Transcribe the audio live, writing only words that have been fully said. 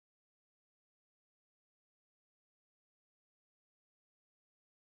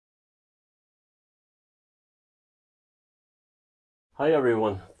Hi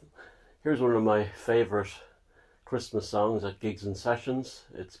everyone, here's one of my favourite Christmas songs at gigs and sessions.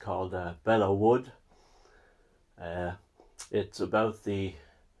 It's called Belleau Wood. It's about the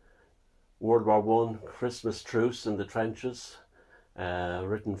World War I Christmas Truce in the trenches,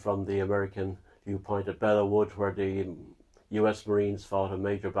 written from the American viewpoint at Belleau Wood, where the US Marines fought a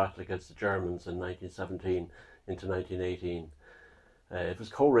major battle against the Germans in 1917 into 1918. It was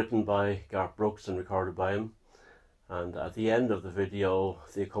co-written by Garth Brooks and recorded by him. And at the end of the video,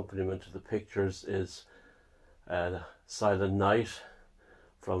 the accompaniment to the pictures is Silent Night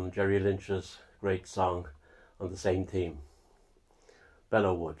from Jerry Lynch's great song on the same theme,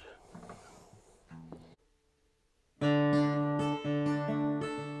 Belleau Wood.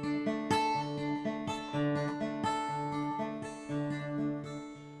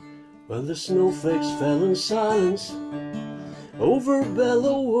 Well, the snowflakes fell in silence over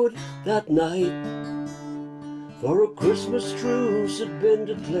Belleau Wood that night, for a Christmas truce had been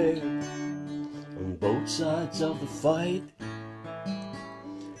declared on both sides of the fight.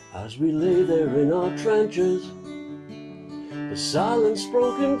 As we lay there in our trenches, the silence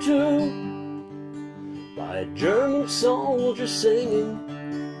broken too by a German soldier singing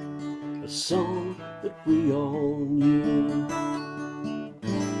a song that we all knew.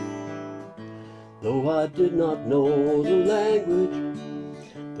 Though I did not know the language,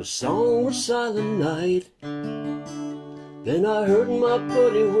 the song was Silent Night. Then I heard my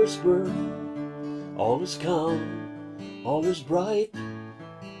buddy whisper, all is calm, all is bright.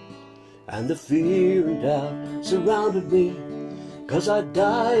 And the fear and doubt surrounded me, 'cause I'd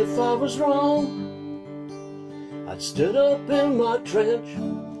die if I was wrong. I stood up in my trench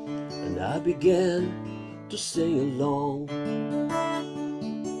and I began to sing along.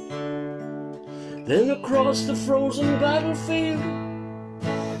 Then across the frozen battlefield,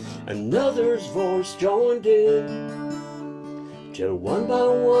 another's voice joined in, till one by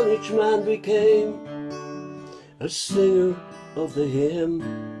one each man became a singer of the hymn.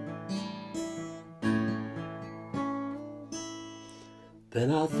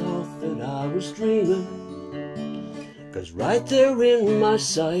 Then I thought that I was dreaming, 'cause right there in my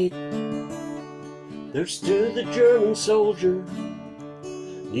sight, there stood the German soldier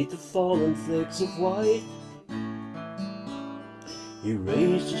 'neath the fallen flakes of white. He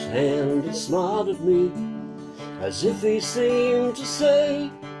raised his hand and smiled at me, as if he seemed to say,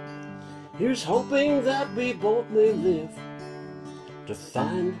 here's hoping that we both may live to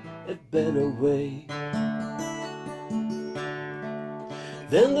find a better way.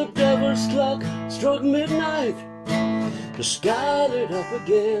 Then the devil's clock struck midnight, the sky lit up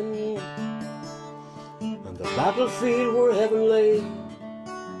again, and the battlefield where heaven lay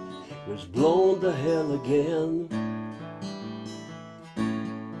was blown to hell again.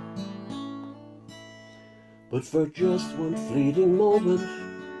 But for just one fleeting moment,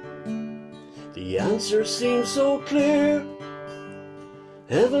 the answer seemed so clear.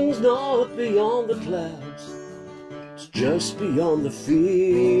 Heaven's not beyond the clouds, it's just beyond the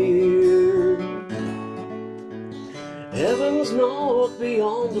fear. Heaven's not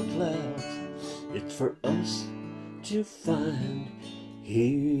beyond the clouds, it's for us to find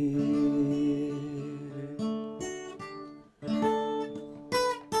here.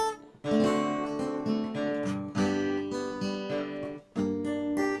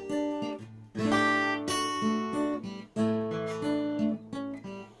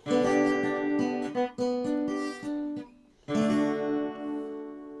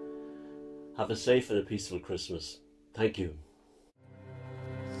 Have a safe and a peaceful Christmas. Thank you.